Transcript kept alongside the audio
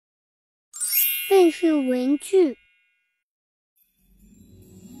费氏文具。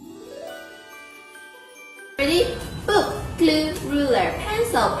Ready? Book, glue, ruler,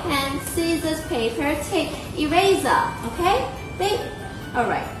 pencil, pen, scissors, paper, tape, eraser. Okay? Think?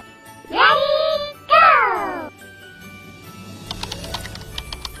 Alright. Ready, go!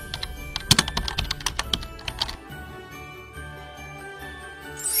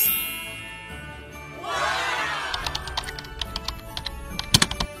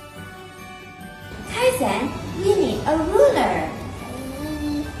 Kaizen, we need a ruler.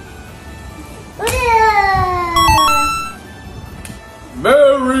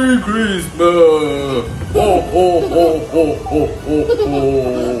 Merry Christmas! Ho, ho, ho, ho, ho, ho, ho.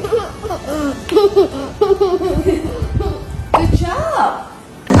 Good job.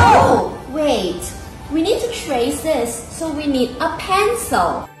 Oh, wait. We need to trace this, so we need a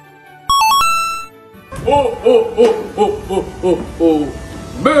pencil. Ho, ho, ho, ho, ho, ho, ho.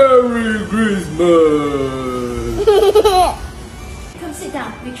 Merry Christmas! Come sit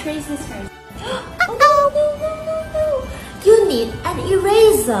down. We trace this first. Oh, no, no, no, no, no. You need an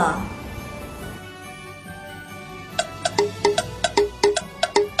eraser.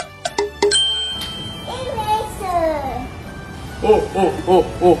 Eraser. Ho, ho, ho,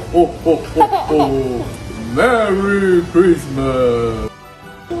 ho, ho, ho, ho, ho. Merry Christmas!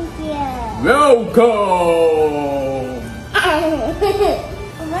 Thank you. Welcome!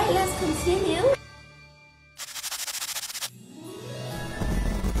 Alright, let's continue.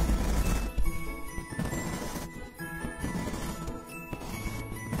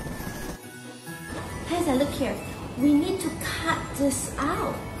 Kaizen, look here. We need to cut this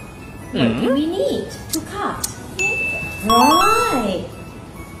out. What do we need to cut? Right.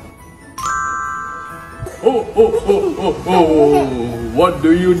 Ho, ho, ho, ho, ho. What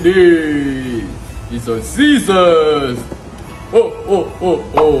do you need? It's a scissors. Ho, ho, ho,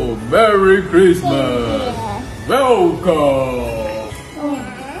 ho. Merry Christmas. Welcome.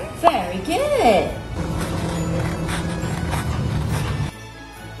 Very good.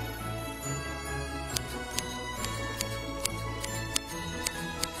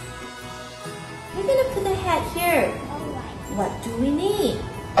 We're gonna put the hat here. What do we need?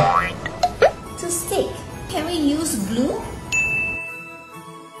 To stick. Can we use glue?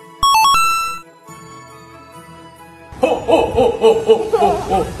 Ho, ho, ho, ho, ho, ho,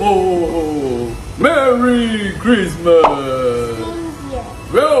 ho, ho. Merry Christmas.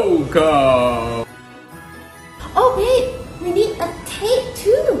 Welcome. Oh wait, we need a tape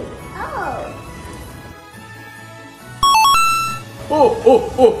too. Oh. Ho, ho,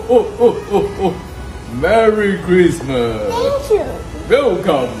 ho, ho, ho, ho, ho. Merry Christmas. Thank you.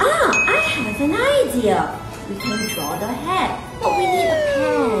 Welcome. Ah, I have an idea. We can draw the head, but we need a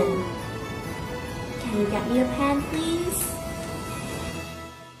pen. Can you get me a pen, please?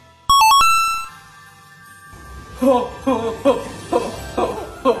 Ho, ho, ho, ho, ho,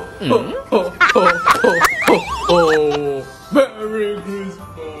 ho, ho, ho, ho, ho, ho. Merry Christmas.